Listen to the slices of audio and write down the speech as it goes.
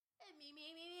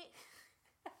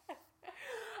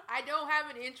I don't have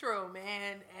an intro,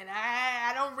 man, and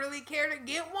I don't really care to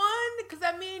get one, because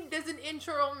I mean, does an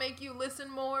intro make you listen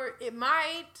more? It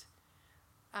might,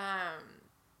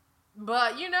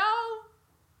 but you know,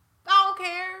 I don't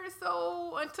care.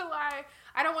 So until I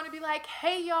don't want to be like,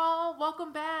 hey y'all,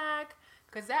 welcome back,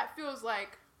 because that feels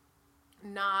like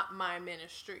not my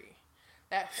ministry.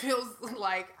 That feels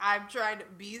like I'm trying to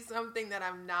be something that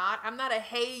I'm not. I'm not a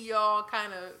hey y'all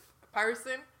kind of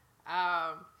person.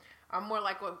 I'm more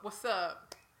like, what's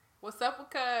up? What's up with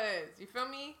cuz? You feel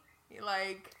me?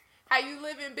 Like, how you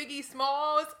living, Biggie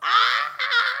Smalls?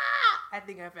 I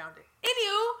think I found it.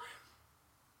 Anywho,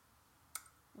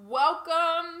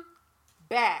 welcome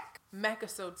back.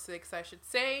 Mechisode 6, I should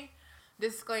say.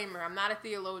 Disclaimer, I'm not a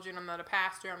theologian, I'm not a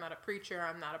pastor, I'm not a preacher,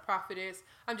 I'm not a prophetess.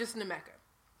 I'm just an Emeka.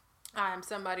 I am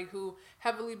somebody who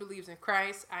heavily believes in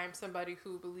Christ. I am somebody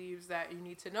who believes that you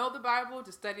need to know the Bible,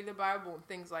 to study the Bible, and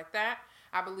things like that.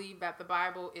 I believe that the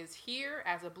Bible is here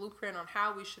as a blueprint on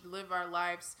how we should live our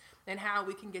lives and how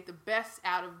we can get the best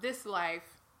out of this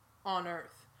life on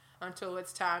earth until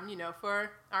it's time,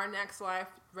 for our next life,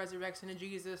 resurrection of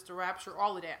Jesus, the rapture,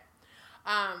 all of that.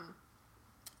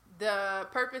 The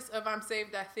purpose of I'm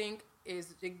Saved, I think,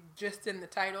 is just in the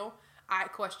title. I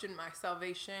question my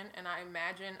salvation, and I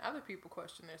imagine other people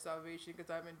question their salvation because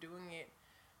I've been doing it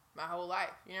my whole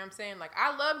life. You know what I'm saying? Like,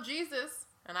 I love Jesus,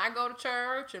 and I go to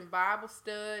church and Bible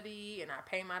study, and I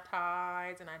pay my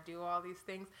tithes, and I do all these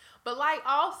things. But,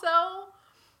 also,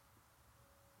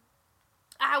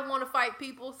 I want to fight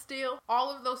people still.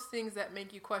 All of those things that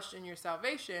make you question your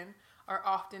salvation are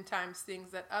oftentimes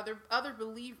things that other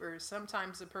believers,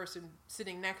 sometimes the person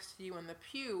sitting next to you in the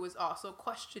pew is also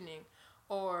questioning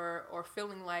or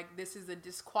feeling like this is a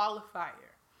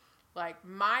disqualifier. Like,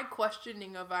 my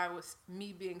questioning of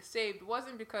me being saved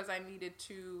wasn't because I needed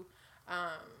to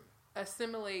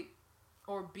assimilate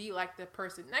or be like the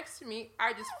person next to me.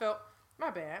 I just felt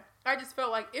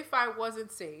like if I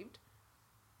wasn't saved,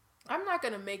 I'm not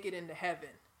going to make it into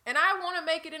heaven. And I want to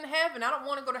make it in heaven. I don't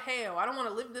want to go to hell. I don't want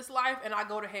to live this life and I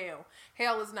go to hell.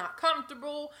 Hell is not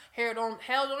comfortable. Hell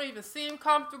don't even seem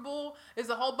comfortable. It's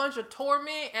a whole bunch of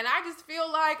torment. And I just feel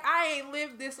like I ain't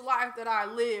lived this life that I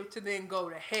lived to then go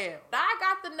to hell. I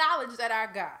got the knowledge that I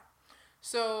got.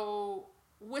 So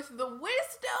with the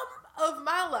wisdom of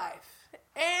my life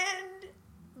and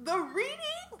the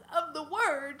reading of the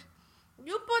word,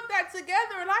 you put that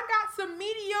together and I got some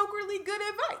mediocrely good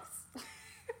advice.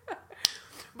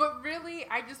 But really,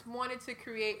 I just wanted to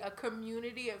create a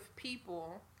community of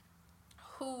people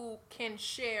who can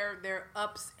share their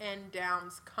ups and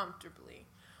downs comfortably.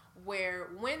 Where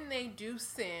when they do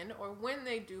sin or when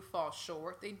they do fall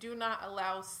short, they do not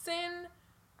allow shame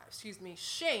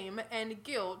and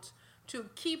guilt to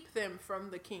keep them from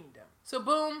the kingdom. So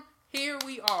boom, here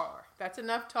we are. That's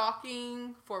enough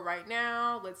talking for right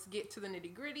now. Let's get to the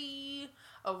nitty-gritty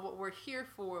of what we're here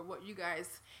for, what you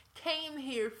guys came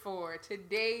here for.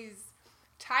 Today's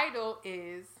title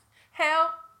is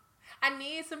Help. I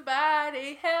need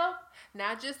somebody help,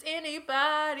 not just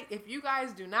anybody. If you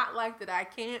guys do not like that I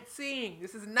can't sing,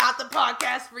 this is not the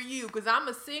podcast for you, because I'm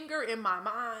a singer in my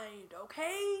mind,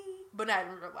 okay? But not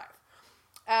in real life.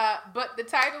 But the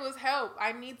title is Help.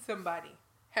 I need somebody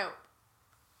help.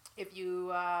 If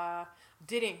you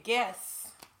didn't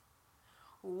guess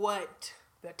what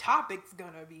the topic's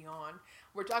gonna be on,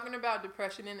 we're talking about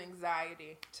depression and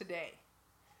anxiety today.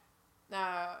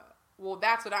 Well,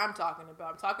 that's what I'm talking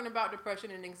about. I'm talking about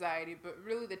depression and anxiety, but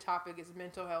really the topic is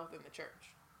mental health in the church.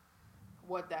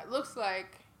 What that looks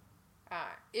like,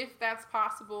 if that's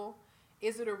possible,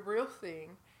 is it a real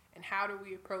thing, and how do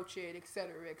we approach it,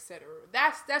 etc., etc.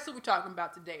 That's what we're talking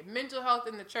about today. Mental health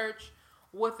in the church,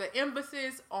 with an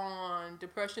emphasis on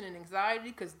depression and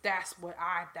anxiety, because that's what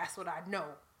I know.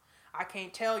 I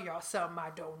can't tell y'all something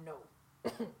I don't know.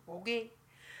 Okay?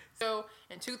 So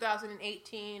in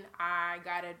 2018, I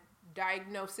got a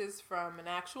diagnosis from an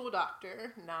actual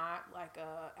doctor, not like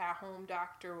a at-home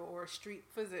doctor or a street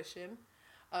physician,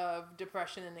 of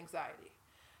depression and anxiety.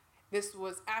 This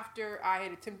was after I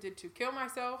had attempted to kill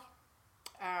myself,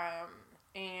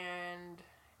 and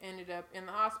ended up in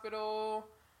the hospital,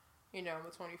 the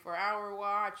 24-hour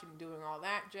watch and doing all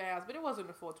that jazz. But it wasn't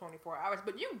a full 24 hours.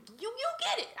 But you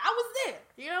get it. I was there.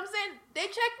 You know what I'm saying? They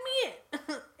checked me in.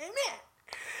 Amen.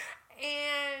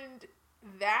 And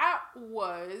that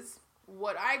was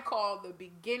what I call the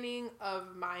beginning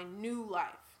of my new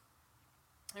life.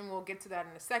 And we'll get to that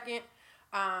in a second.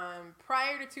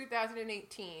 Prior to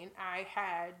 2018, I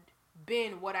had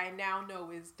been what I now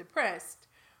know is depressed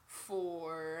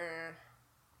for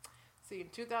see, in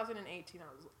 2018,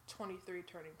 I was 23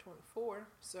 turning 24.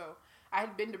 So I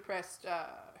had been depressed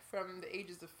from the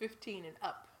ages of 15 and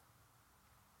up.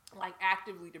 Like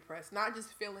actively depressed, not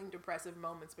just feeling depressive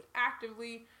moments, but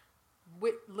actively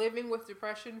living with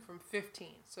depression from 15.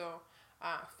 So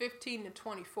 15 to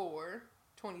 24,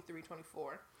 23,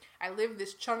 24. I lived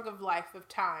this chunk of life of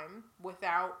time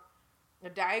without a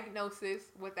diagnosis,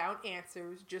 without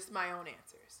answers, just my own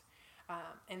answers.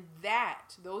 And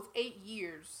those 8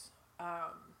 years,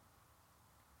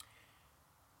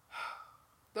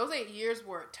 those 8 years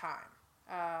were a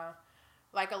time.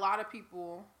 Like a lot of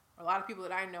people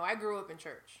that I know, I grew up in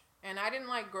church. And I didn't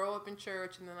like grow up in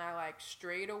church and then I like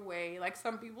strayed away like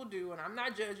some people do. And I'm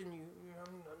not judging you.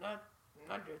 I'm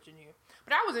not judging you.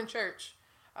 But I was in church.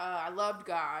 I loved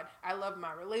God. I loved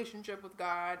my relationship with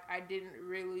God. I didn't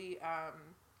really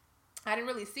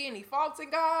see any faults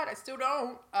in God. I still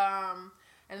don't.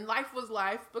 And life was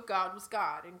life, but God was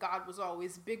God. And God was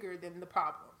always bigger than the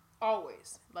problem.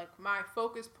 Always. Like my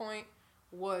focus point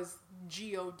was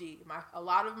God. A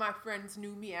lot of my friends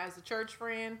knew me as a church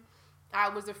friend. I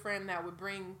was a friend that would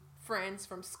bring friends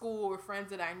from school or friends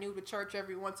that I knew to church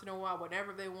every once in a while,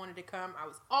 whenever they wanted to come. I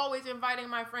was always inviting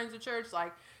my friends to church,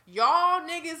 like, y'all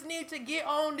niggas need to get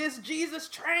on this Jesus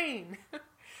train.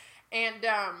 And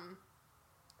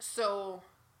so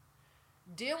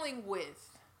dealing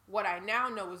with what I now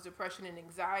know is depression and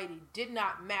anxiety did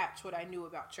not match what I knew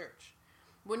about church.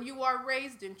 When you are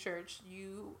raised in church,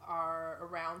 you are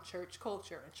around church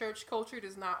culture. And church culture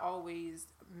does not always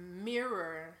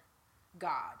mirror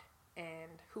God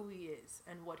and who he is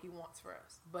and what he wants for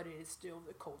us. But it is still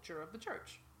the culture of the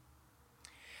church.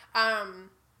 And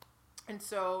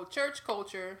so church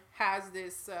culture has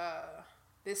this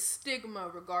stigma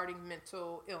regarding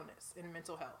mental illness and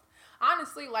mental health.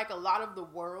 Honestly, like a lot of the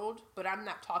world, but I'm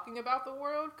not talking about the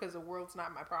world because the world's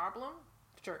not my problem.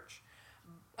 Church.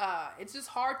 It's just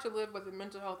hard to live with a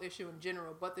mental health issue in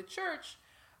general, but the church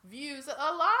views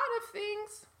a lot of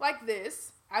things like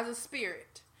this as a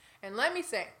spirit. And let me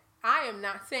say, I am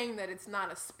not saying that it's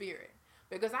not a spirit,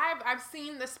 because I've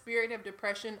seen the spirit of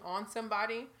depression on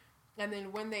somebody, and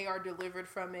then when they are delivered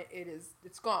from it,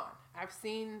 it's gone. I've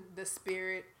seen the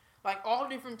spirit, like all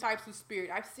different types of spirit.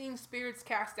 I've seen spirits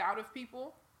cast out of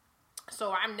people,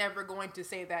 so I'm never going to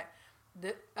say that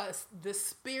the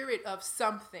spirit of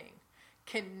something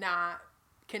cannot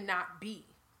be,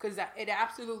 because it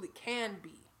absolutely can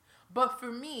be. But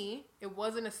for me, it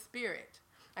wasn't a spirit.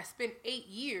 I spent 8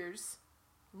 years,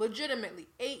 legitimately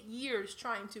 8 years,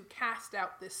 trying to cast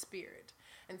out this spirit.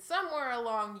 And somewhere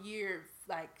along year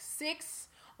like 6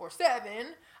 or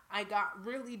 7, I got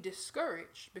really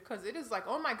discouraged, because it is like,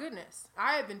 oh my goodness,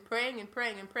 I have been praying and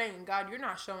praying and praying, and God, you're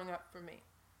not showing up for me.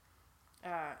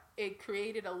 It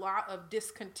created a lot of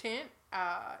discontent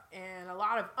and a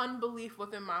lot of unbelief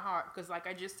within my heart, because like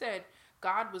I just said,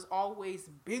 God was always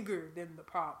bigger than the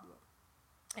problem.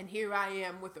 And here I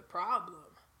am with a problem.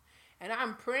 And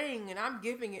I'm praying and I'm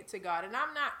giving it to God. And I'm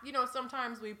not,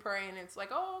 sometimes we pray and it's like,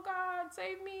 oh God,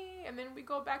 save me. And then we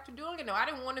go back to doing it. No, I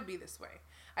didn't want to be this way.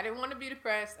 I didn't want to be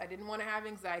depressed. I didn't want to have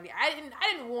anxiety. I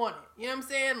didn't want it. You know what I'm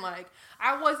saying? Like,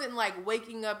 I wasn't like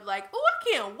waking up like, oh, I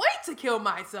can't wait to kill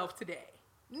myself today.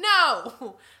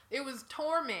 No, it was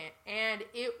torment, and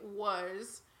it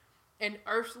was an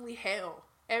earthly hell.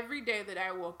 Every day that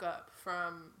I woke up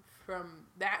from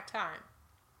that time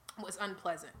was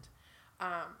unpleasant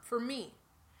for me.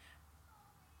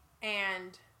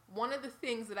 And one of the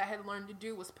things that I had learned to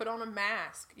do was put on a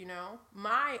mask.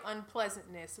 My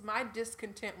unpleasantness, my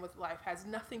discontent with life has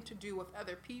nothing to do with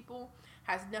other people,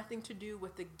 has nothing to do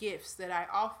with the gifts that I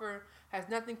offer, has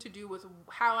nothing to do with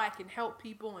how I can help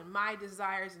people and my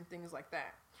desires and things like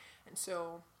that. And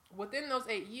so within those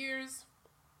 8 years,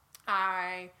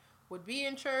 I would be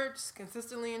in church,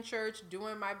 consistently in church,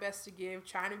 doing my best to give,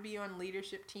 trying to be on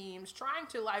leadership teams, trying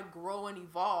to like grow and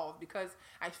evolve, because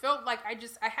I felt like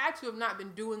I had to have not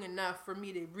been doing enough for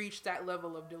me to reach that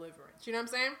level of deliverance. You know what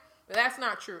I'm saying? But that's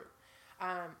not true.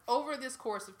 Over this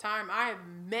course of time, I have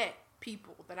met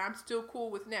people that I'm still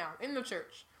cool with now in the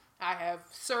church. I have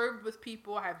served with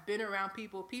people. I have been around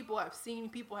people. People have seen me.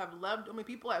 People have loved me.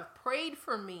 People have prayed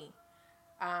for me.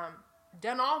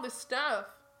 Done all this stuff.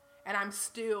 And I'm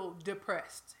still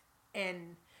depressed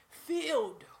and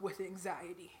filled with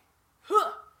anxiety.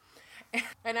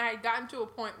 And I had gotten to a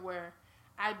point where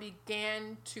I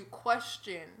began to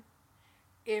question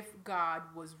if God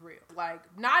was real. Like,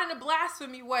 not in a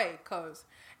blasphemy way, because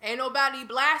ain't nobody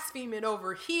blaspheming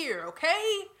over here,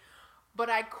 okay? But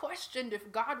I questioned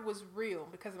if God was real,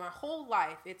 because my whole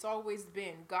life, it's always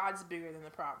been God's bigger than the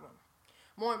problem.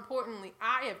 More importantly,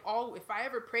 if I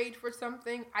ever prayed for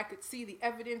something, I could see the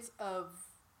evidence of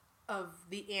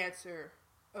the answer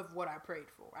of what I prayed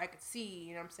for. I could see,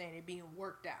 you know what I'm saying, it being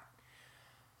worked out.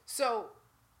 So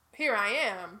here I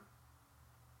am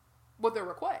with a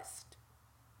request,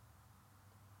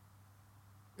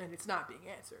 and it's not being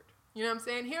answered. You know what I'm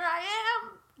saying? Here I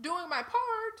am doing my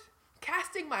part,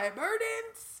 casting my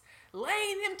burdens,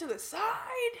 laying them to the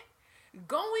side,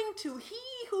 going to He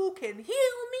who can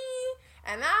heal me,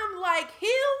 and I'm like, heal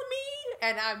me,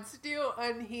 and I'm still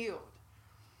unhealed.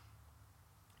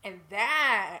 And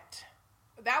that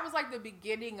was like the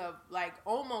beginning of like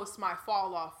almost my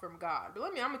fall off from God. But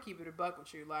I'm gonna keep it a buck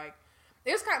with you. Like,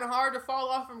 it's kind of hard to fall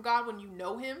off from God when you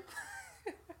know Him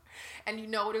and you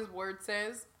know what His word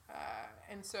says.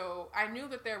 And so I knew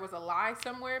that there was a lie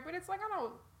somewhere, but it's like,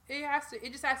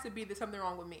 it just has to be there's something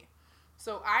wrong with me.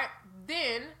 So I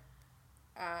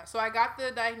got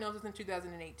the diagnosis in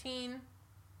 2018,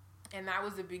 and that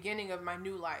was the beginning of my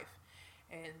new life.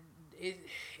 And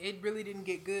it really didn't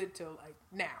get good till like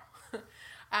now.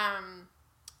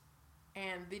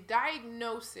 And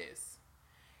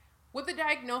with the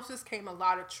diagnosis came a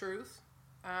lot of truth.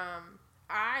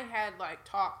 I had like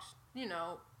talked,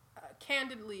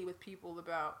 candidly with people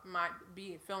about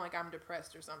feeling like I'm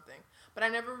depressed or something, but I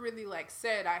never really like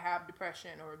said I have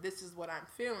depression or this is what I'm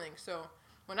feeling. So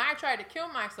when I tried to kill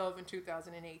myself in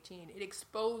 2018, it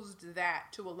exposed that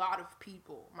to a lot of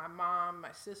people. My mom,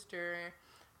 my sister,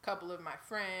 a couple of my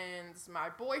friends, my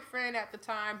boyfriend at the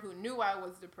time who knew I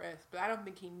was depressed, but I don't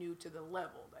think he knew to the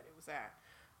level that it was at,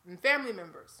 and family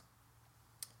members.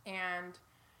 And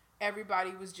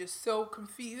everybody was just so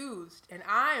confused. And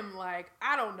I'm like,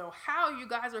 I don't know how you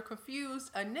guys are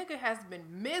confused. A nigga has been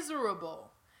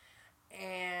miserable.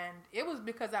 And it was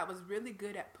because I was really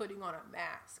good at putting on a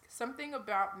mask. Something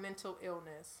about mental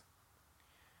illness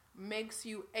makes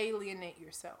you alienate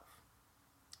yourself.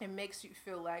 It makes you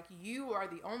feel like you are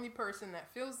the only person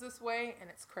that feels this way,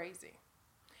 and it's crazy.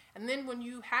 And then when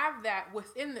you have that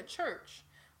within the church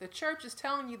is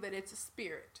telling you that it's a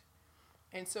spirit.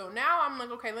 And so now I'm like,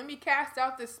 okay, let me cast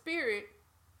out this spirit,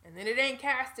 and then it ain't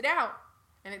casted out,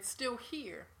 and it's still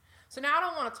here. So now I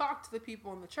don't want to talk to the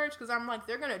people in the church because I'm like,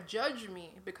 they're going to judge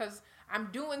me because I'm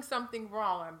doing something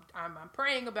wrong. I'm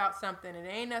praying about something, and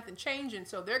ain't nothing changing.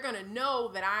 So they're going to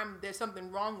know that there's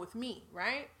something wrong with me,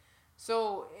 right?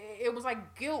 So it was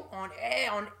like guilt on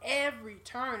every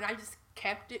turn. I just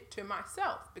kept it to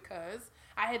myself because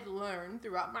I had learned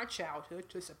throughout my childhood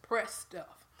to suppress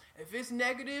stuff. If it's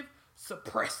negative,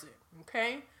 suppress it,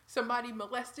 okay? Somebody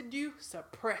molested you,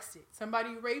 suppress it.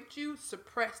 Somebody raped you,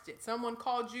 suppressed it. Someone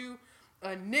called you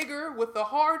a nigger with a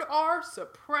hard R,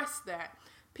 suppress that.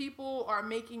 People are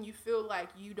making you feel like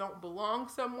you don't belong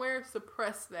somewhere,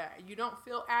 suppress that. You don't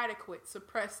feel adequate,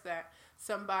 suppress that.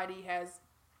 Somebody has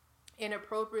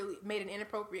made an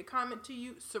inappropriate comment to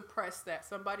you, suppress that.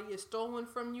 Somebody has stolen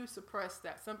from you, suppress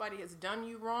that. Somebody has done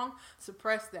you wrong,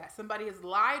 suppress that. Somebody has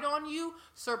lied on you,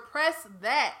 suppress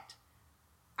that.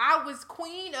 I was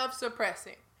queen of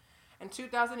suppressing. And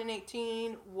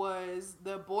 2018 was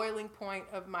the boiling point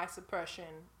of my suppression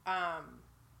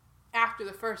after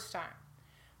the first time.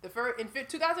 In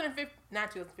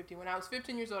 2015, when I was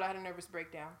 15 years old, I had a nervous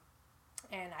breakdown.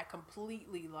 And I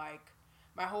completely,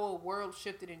 my whole world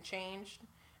shifted and changed.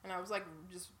 And I was like,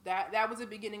 just that was the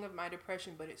beginning of my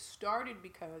depression. But it started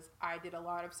because I did a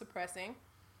lot of suppressing.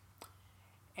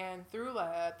 And through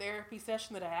a therapy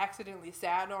session that I accidentally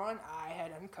sat on, I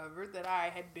had uncovered that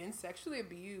I had been sexually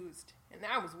abused. And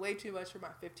that was way too much for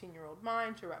my 15-year-old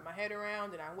mind to wrap my head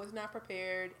around, and I was not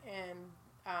prepared. And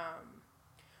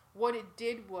what it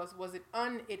did was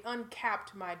it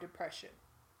uncapped my depression.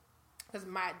 Because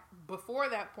before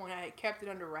that point, I had kept it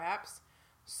under wraps.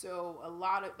 So a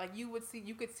lot of, you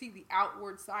could see the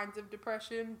outward signs of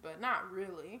depression, but not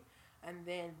really. And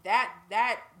then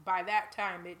by that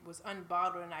time, it was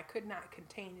unbottled and I could not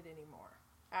contain it anymore.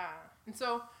 And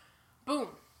so,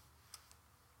 boom.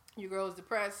 Your girl is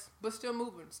depressed, but still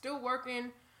moving, still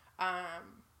working.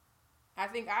 I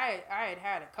think I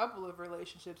had a couple of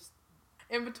relationships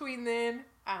in between then.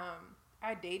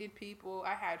 I dated people.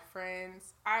 I had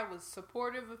friends. I was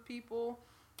supportive of people.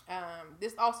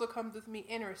 This also comes with me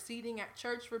interceding at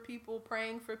church for people,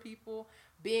 praying for people,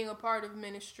 being a part of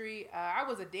ministry. I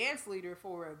was a dance leader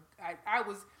I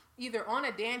was either on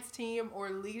a dance team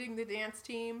or leading the dance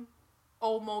team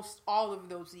almost all of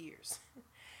those years.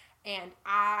 And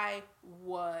I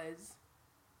was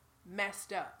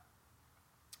messed up.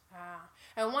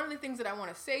 And one of the things that I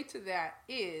want to say to that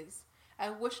is, I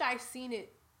wish I seen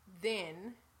it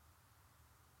then,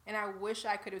 and I wish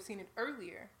I could have seen it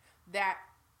earlier, that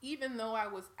even though I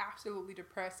was absolutely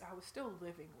depressed, I was still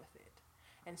living with it.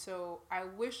 And so I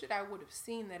wish that I would have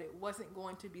seen that it wasn't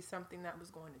going to be something that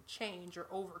was going to change or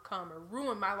overcome or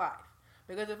ruin my life.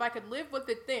 Because if I could live with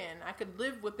it then, I could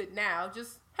live with it now,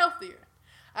 just healthier.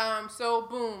 So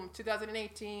boom,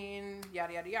 2018,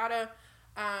 yada, yada, yada.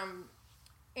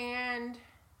 And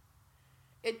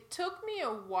it took me a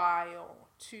while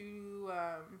to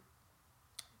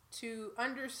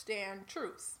understand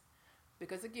truth.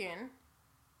 Because again,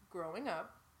 growing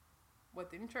up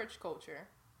within church culture,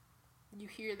 you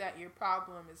hear that your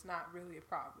problem is not really a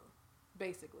problem,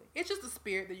 basically. It's just a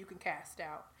spirit that you can cast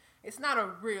out. It's not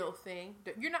a real thing.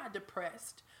 You're not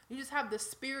depressed. You just have the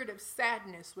spirit of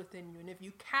sadness within you. And if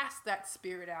you cast that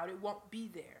spirit out, it won't be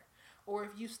there. Or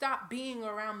if you stop being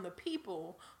around the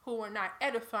people who are not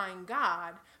edifying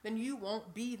God, then you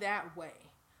won't be that way.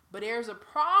 But there's a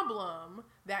problem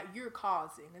that you're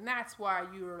causing. And that's why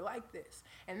you're like this.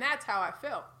 And that's how I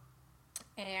felt.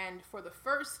 And for the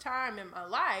first time in my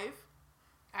life,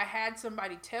 I had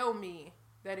somebody tell me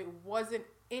that it wasn't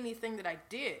anything that I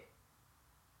did.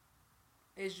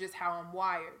 It's just how I'm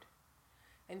wired.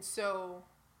 And so,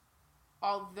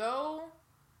 although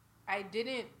I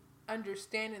didn't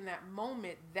understand in that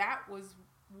moment, that was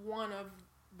one of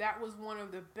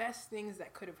the best things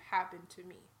that could have happened to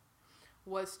me,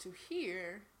 was to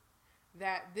hear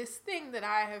that this thing that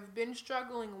I have been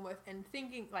struggling with and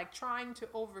thinking, like trying to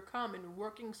overcome and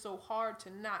working so hard to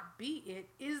not be it,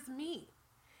 is me.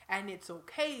 And it's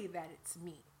okay that it's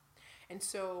me. And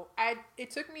so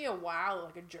it took me a while,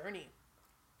 like a journey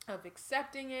of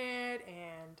accepting it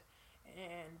and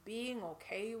being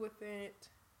okay with it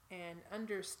and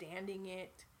understanding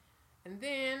it. And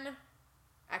then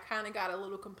I kind of got a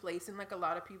little complacent, like a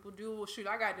lot of people do. Well, shoot,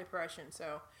 I got depression,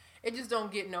 so it just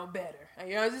don't get no better.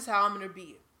 You know, this is how I'm going to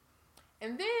be.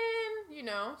 And then, you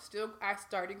know, I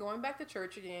started going back to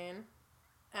church again.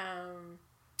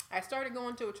 I started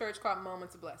going to a church called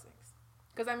Moments of Blessings.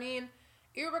 Because, I mean,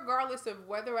 irregardless of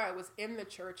whether I was in the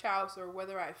church house or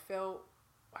whether I felt,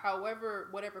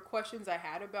 whatever questions I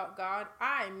had about God,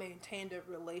 I maintained a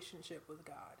relationship with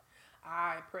God.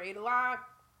 I prayed a lot,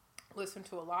 listened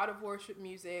to a lot of worship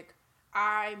music.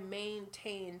 I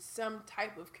maintained some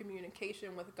type of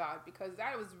communication with God because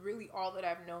that was really all that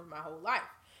I've known my whole life.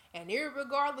 And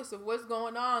irregardless of what's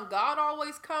going on, God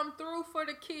always come through for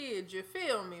the kids, you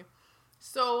feel me?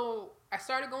 So I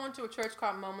started going to a church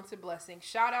called Moments of Blessing.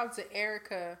 Shout out to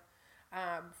Erica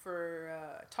for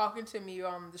talking to me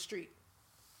on the street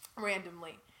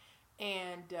randomly.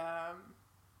 And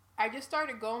I just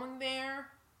started going there.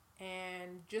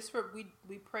 And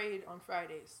we prayed on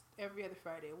Fridays, every other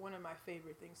Friday. One of my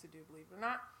favorite things to do, believe it or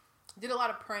not. Did a lot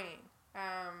of praying.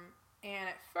 And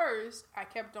at first, I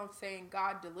kept on saying,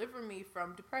 God, deliver me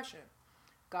from depression.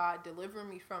 God, deliver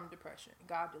me from depression.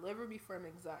 God, deliver me from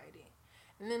anxiety.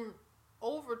 And then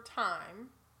over time,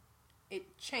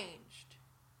 it changed.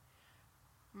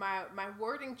 My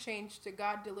wording changed to,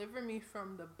 God, deliver me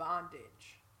from the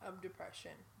bondage of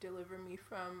depression. Deliver me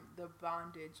from the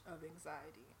bondage of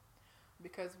anxiety.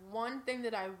 Because one thing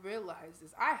that I realized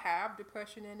is I have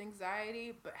depression and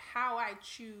anxiety, but how I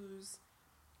choose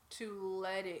to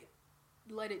let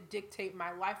it dictate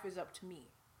my life is up to me.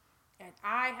 And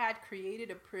I had created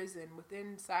a prison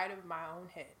inside of my own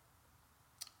head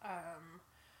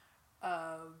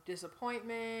of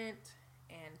disappointment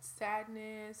and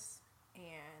sadness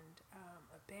and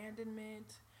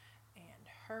abandonment and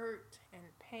hurt and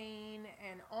pain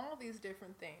and all these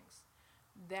different things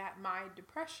that my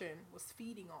depression was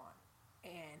feeding on.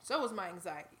 And so was my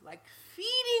anxiety, like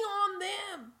feeding on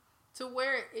them to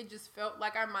where it just felt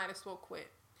like I might as well quit.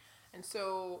 And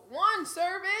so one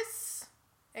service,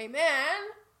 amen,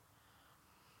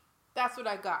 that's what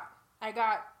I got. I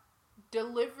got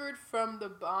delivered from the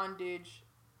bondage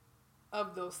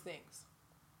of those things.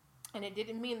 And it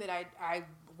didn't mean that I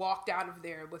walked out of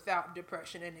there without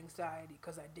depression and anxiety,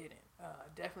 because I didn't.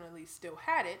 Definitely still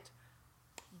had it.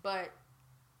 But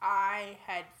I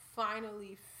had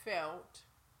finally felt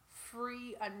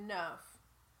free enough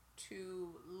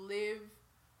to live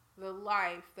the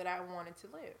life that I wanted to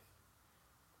live.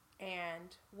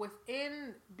 And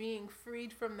within being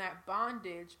freed from that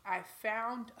bondage, I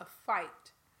found a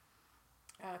fight.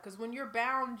 Because when you're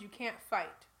bound, you can't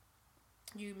fight.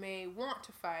 You may want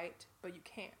to fight, but you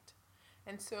can't.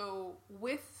 And so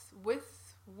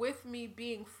with me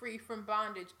being free from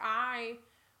bondage, I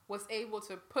was able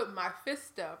to put my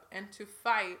fist up and to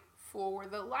fight for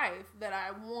the life that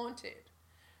I wanted.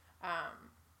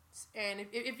 And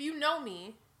if you know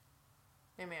me,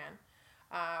 amen,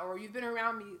 or you've been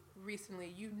around me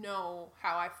recently, you know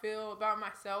how I feel about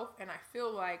myself, and I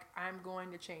feel like I'm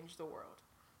going to change the world.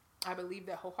 I believe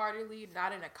that wholeheartedly,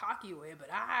 not in a cocky way, but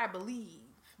I believe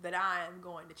that I am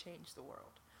going to change the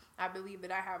world. I believe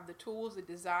that I have the tools, the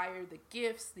desire, the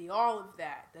gifts, the all of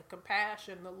that, the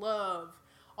compassion, the love,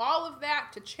 all of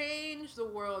that to change the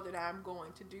world, and I'm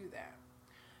going to do that.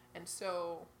 And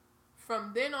so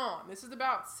from then on, this is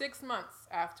about 6 months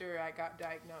after I got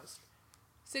diagnosed.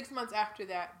 6 months after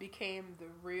that became the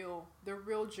real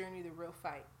journey, the real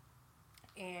fight.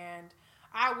 And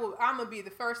I'm going to be the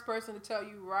first person to tell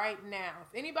you right now,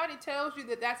 if anybody tells you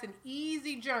that that's an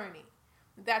easy journey,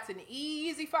 that's an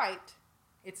easy fight,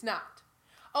 it's not.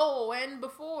 Oh, and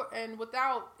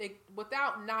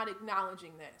without not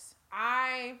acknowledging this,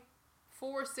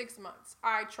 for 6 months,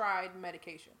 I tried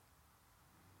medication.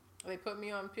 They put me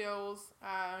on pills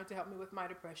to help me with my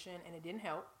depression, and it didn't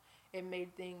help. It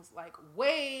made things like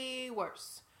way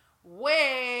worse.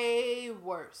 Way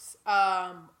worse.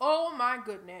 Oh my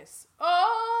goodness.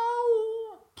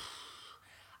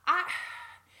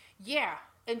 Yeah.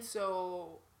 And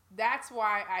so that's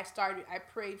why I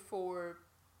prayed for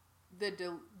the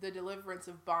deliverance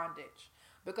of bondage,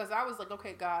 because I was like,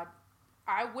 okay, God,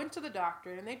 I went to the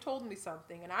doctor and they told me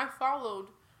something and I followed,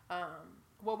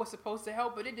 what was supposed to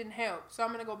help, but it didn't help. So I'm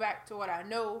going to go back to what I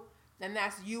know, and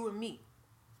that's you and me.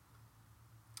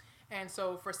 And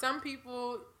so for some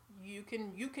people, you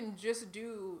can just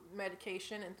do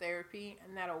medication and therapy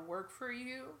and that'll work for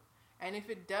you. And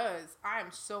if it does,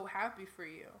 I'm so happy for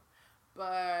you.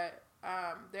 But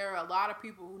there are a lot of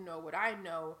people who know what I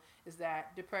know is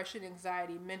that depression,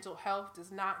 anxiety, mental health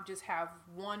does not just have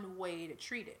one way to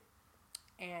treat it.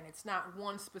 And it's not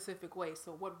one specific way.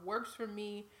 So what works for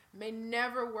me may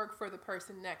never work for the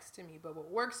person next to me. But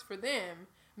what works for them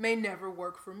may never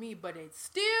work for me. But it's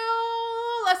still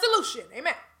a solution.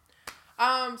 Amen.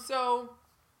 So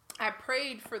I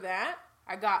prayed for that.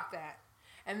 I got that.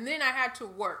 And then I had to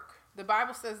work. The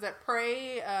Bible says that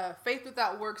faith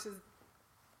without works is...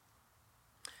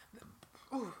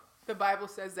 the Bible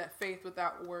says that faith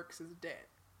without works is dead.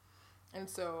 And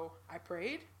so I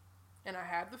prayed and I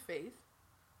had the faith.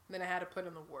 Then I had to put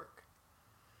in the work.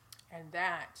 And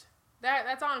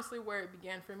that's honestly where it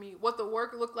began for me. What the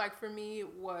work looked like for me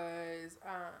was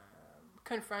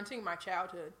confronting my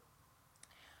childhood.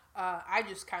 I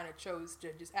just kind of chose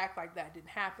to just act like that didn't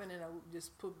happen and I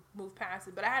just move past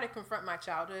it. But I had to confront my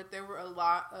childhood. There were a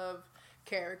lot of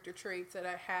character traits that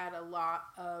I had, a lot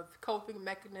of coping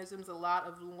mechanisms, a lot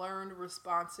of learned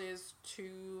responses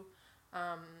to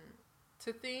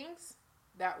things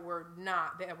that were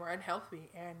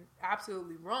unhealthy and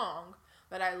absolutely wrong,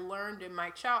 that I learned in my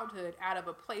childhood out of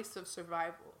a place of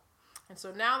survival. And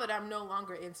so now that I'm no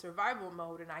longer in survival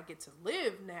mode and I get to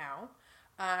live now,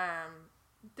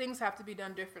 things have to be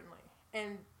done differently.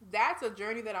 And that's a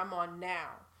journey that I'm on now.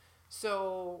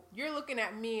 So you're looking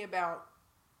at me about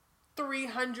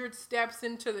 300 steps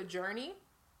into the journey.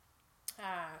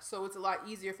 So it's a lot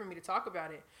easier for me to talk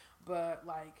about it. But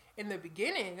like in the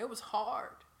beginning, it was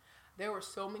hard. There were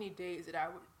so many days that I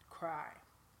would cry.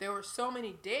 There were so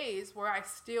many days where I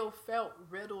still felt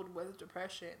riddled with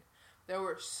depression. There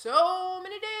were so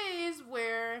many days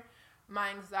where my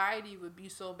anxiety would be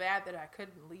so bad that I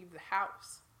couldn't leave the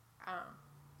house.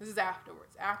 This is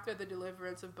afterwards, after the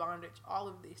deliverance of bondage, all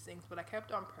of these things. But I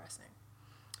kept on pressing.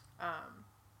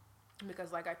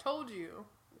 Because like I told you,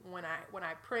 when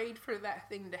I prayed for that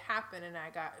thing to happen and I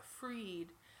got freed,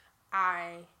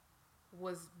 I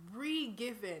was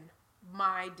re-given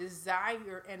my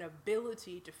desire and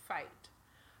ability to fight.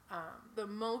 The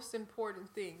most important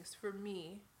things for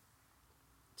me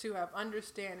to have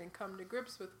understand and come to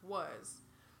grips with was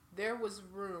there was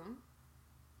room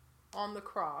on the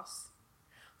cross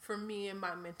for me and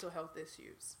my mental health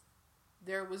issues.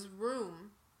 There was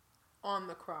room on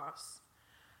the cross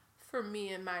for me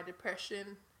and my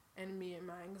depression and me and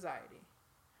my anxiety.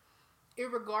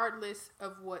 Irregardless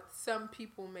of what some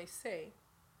people may say,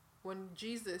 when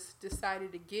Jesus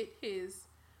decided to get his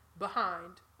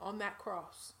behind on that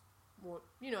cross, well,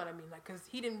 you know what I mean? Like, because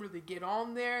he didn't really get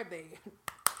on there. They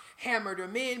hammered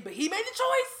him in, but he made the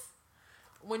choice.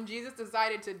 When Jesus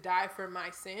decided to die for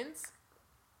my sins,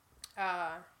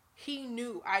 he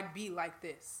knew I'd be like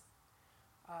this.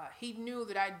 He knew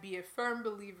that I'd be a firm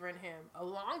believer in him, a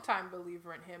long-time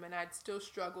believer in him, and I'd still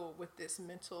struggle with this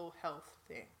mental health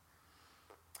thing.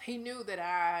 He knew that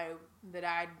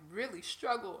I'd really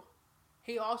struggle.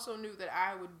 He also knew that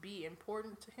I would be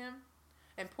important to him,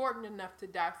 important enough to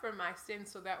die for my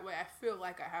sins, so that way I feel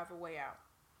like I have a way out.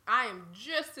 I am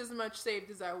just as much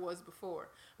saved as I was before.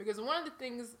 Because one of the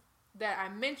things that I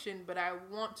mentioned, but I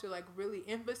want to like really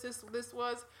emphasize this,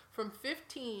 was from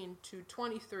 15 to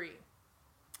 23,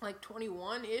 like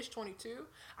 21-ish, 22,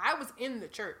 I was in the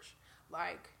church.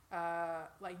 Like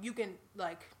Like you can,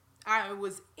 like, I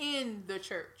was in the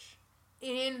church,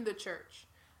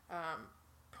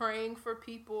 praying for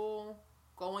people,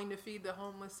 going to feed the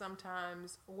homeless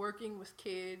sometimes, working with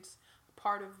kids,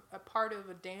 a part of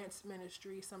a dance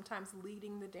ministry, sometimes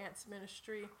leading the dance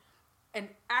ministry, an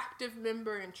active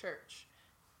member in church.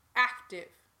 Active.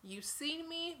 You seen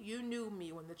me, you knew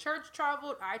me. When the church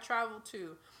traveled, I traveled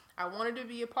too. I wanted to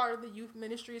be a part of the youth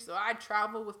ministry, so I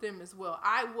traveled with them as well.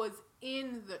 I was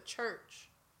in the church.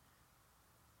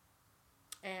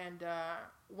 And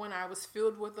when I was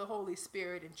filled with the Holy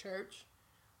Spirit in church,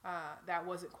 that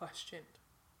wasn't questioned.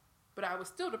 But I was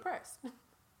still depressed.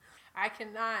 I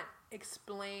cannot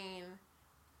explain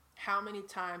how many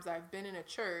times I've been in a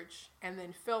church and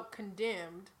then felt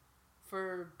condemned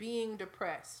for being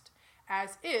depressed,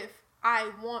 as if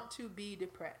I want to be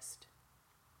depressed,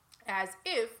 as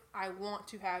if I want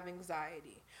to have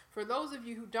anxiety. For those of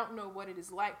you who don't know what it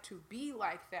is like to be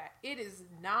like that, it is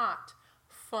not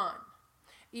fun.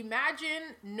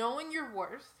 Imagine knowing your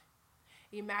worth.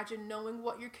 Imagine knowing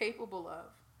what you're capable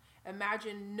of.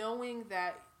 Imagine knowing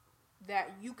that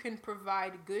you can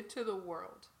provide good to the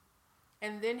world.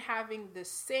 And then having the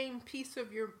same piece of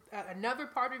another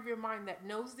part of your mind that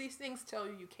knows these things tell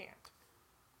you can't.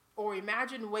 Or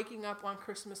imagine waking up on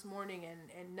Christmas morning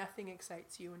and nothing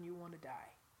excites you and you want to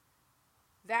die.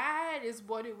 That is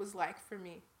what it was like for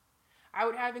me. I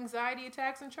would have anxiety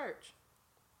attacks in church.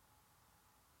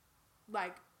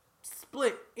 Like,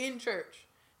 split in church.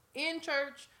 In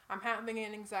church, I'm having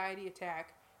an anxiety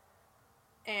attack.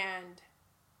 And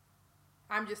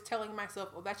I'm just telling myself,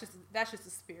 oh, that's just a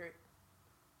spirit.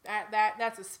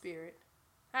 That's a spirit.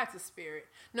 That's a spirit.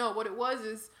 No, what it was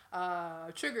is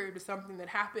triggered to something that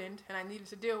happened and I needed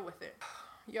to deal with it.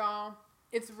 Y'all,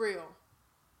 it's real.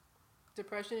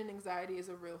 Depression and anxiety is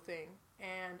a real thing.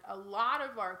 And a lot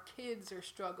of our kids are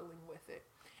struggling with it.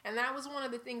 And that was one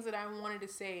of the things that I wanted to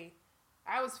say.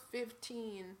 I was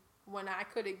 15 when I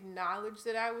could acknowledge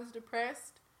that I was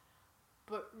depressed.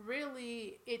 But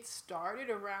really, it started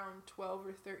around 12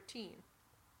 or 13.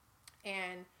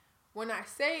 And when I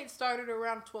say it started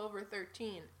around 12 or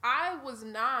 13, I was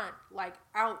not like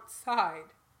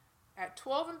outside. At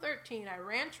 12 and 13, I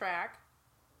ran track,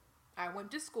 I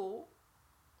went to school,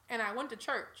 and I went to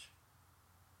church.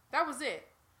 That was it.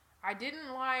 I didn't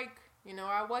I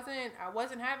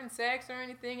wasn't having sex or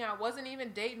anything. I wasn't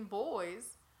even dating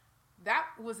boys. That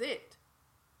was it.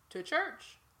 To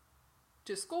church,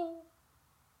 to school,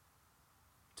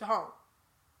 to home,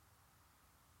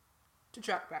 to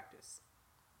track practice.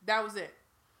 That was it.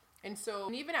 And so,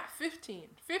 and even at 15,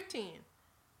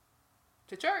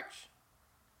 to church,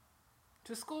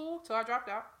 to school till I dropped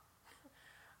out,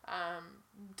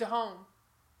 to home,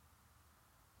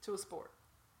 to a sport.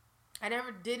 I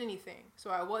never did anything. So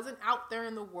I wasn't out there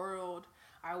in the world.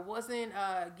 I wasn't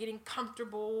getting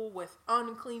comfortable with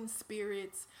unclean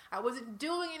spirits. I wasn't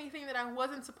doing anything that I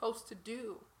wasn't supposed to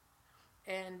do.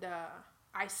 And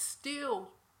I still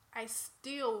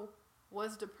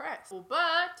was depressed.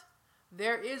 But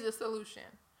there is a solution.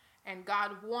 And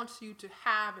God wants you to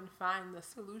have and find the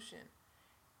solution.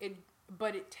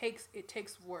 But it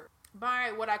takes work.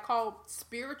 By what I call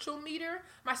spiritual meter,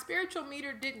 my spiritual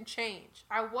meter didn't change.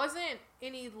 I wasn't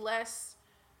any less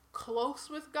close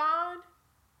with God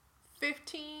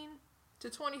 15 to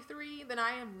 23 than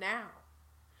I am now.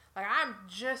 Like, I'm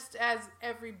just as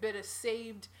every bit as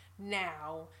saved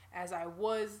now as I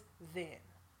was then.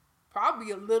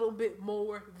 Probably a little bit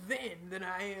more then than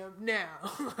I am now.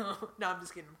 No, I'm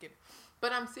just kidding.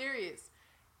 But I'm serious.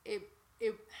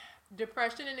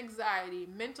 Depression and anxiety,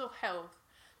 mental health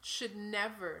should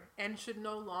never and should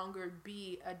no longer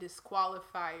be a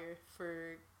disqualifier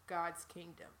for God's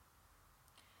kingdom.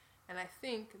 And I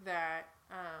think that,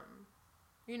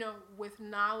 with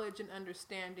knowledge and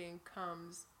understanding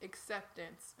comes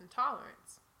acceptance and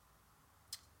tolerance.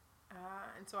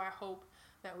 And so I hope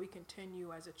that we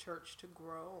continue as a church to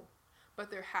grow.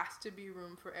 But there has to be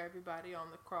room for everybody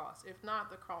on the cross. If not,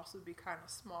 the cross would be kind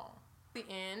of small. At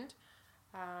the end,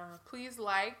 please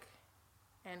like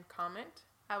and comment.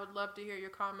 I would love to hear your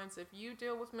comments if you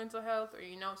deal with mental health, or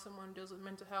you know someone who deals with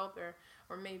mental health,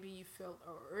 or maybe you feel,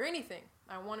 or anything.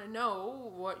 I want to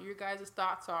know what your guys'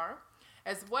 thoughts are,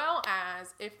 as well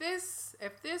as if this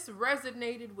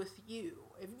resonated with you,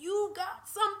 if you got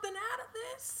something out of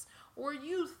this, or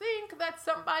you think that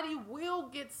somebody will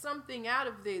get something out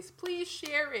of this, please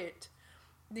share it.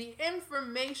 The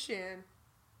information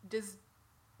is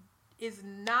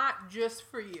not just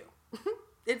for you.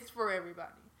 It's for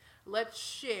everybody. Let's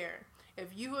share.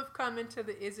 If you have come into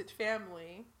the Is It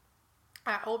family,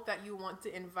 I hope that you want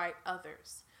to invite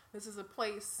others. This is a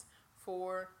place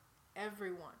for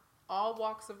Everyone. All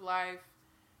walks of life,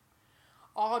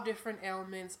 all different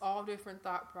ailments, all different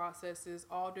thought processes,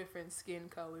 all different skin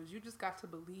colors. You just got to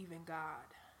believe in God.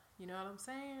 You know what I'm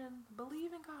saying?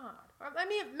 Believe in God. I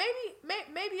mean,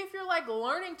 maybe if you're like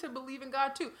learning to believe in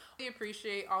God too. I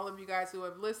appreciate all of you guys who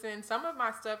have listened. Some of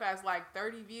my stuff has like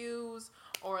 30 views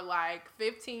or like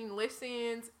 15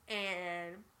 listens,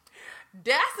 and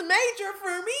that's major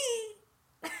for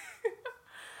me.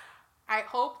 I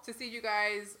hope to see you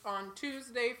guys on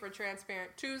Tuesday for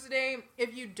Transparent Tuesday.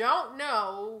 If you don't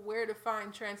know where to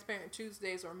find Transparent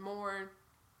Tuesdays or more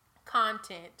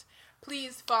content,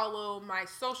 please follow my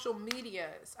social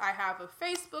medias. I have a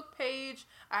Facebook page,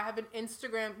 I have an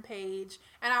Instagram page,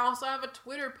 and I also have a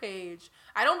Twitter page.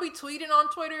 I don't be tweeting on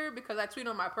Twitter because I tweet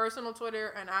on my personal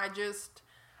Twitter, and I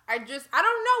don't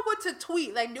know what to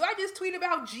tweet. Like, do I just tweet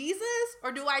about Jesus,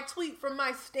 or do I tweet from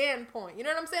my standpoint? You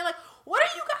know what I'm saying? Like, what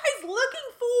are you guys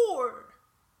looking for?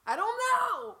 I don't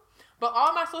know. But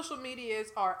all my social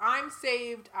medias are I'm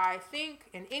saved, I think,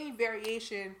 in any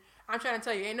variation. I'm trying to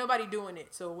tell you, ain't nobody doing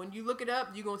it. So when you look it up,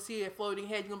 you're going to see a floating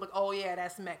head. You're going to be like, oh yeah,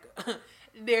 that's Mecca.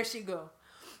 There she go.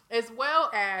 As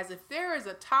well as if there is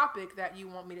a topic that you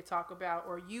want me to talk about,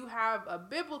 or you have a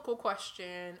biblical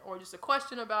question, or just a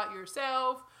question about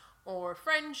yourself, or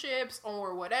friendships,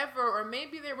 or whatever, or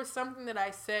maybe there was something that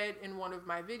I said in one of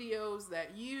my videos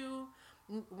that you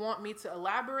want me to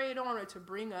elaborate on or to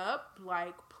bring up,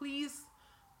 like, please,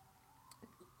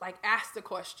 like, ask the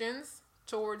questions.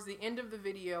 Towards the end of the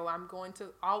video, I'm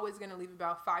always going to leave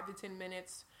about 5 to 10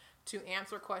 minutes to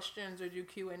answer questions or do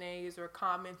Q&As or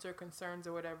comments or concerns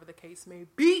or whatever the case may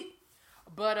be.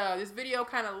 But this video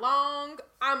kind of long.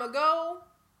 I'ma go.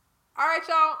 All right,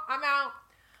 y'all. I'm out.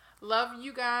 Love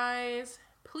you guys.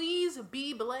 Please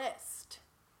be blessed.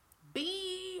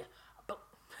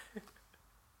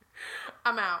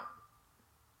 I'm out.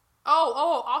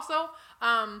 Also,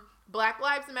 Black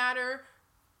Lives Matter.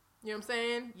 You know what I'm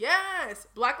saying? Yes.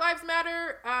 Black Lives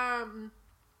Matter.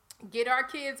 Get our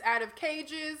kids out of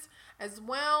cages, as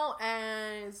well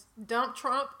as dump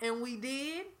Trump, and we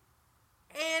did.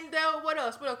 And what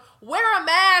else? Wear a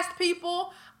mask,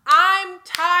 people. I'm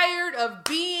tired of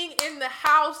being in the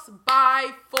house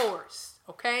by force,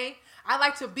 okay? I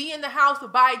like to be in the house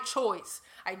by choice.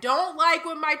 I don't like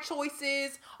when my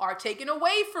choices are taken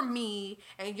away from me,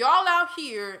 and y'all out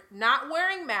here not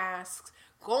wearing masks,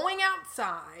 going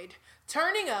outside,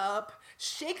 turning up,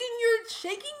 shaking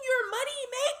your money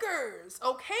makers,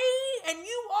 okay? And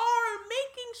you are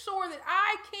making sure that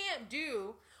I can't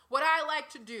do what I like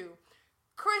to do.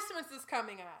 Christmas is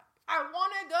coming up. I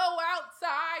want to go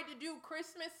outside to do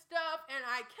Christmas stuff, and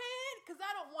I can't because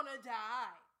I don't want to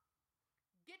die.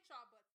 Get y'all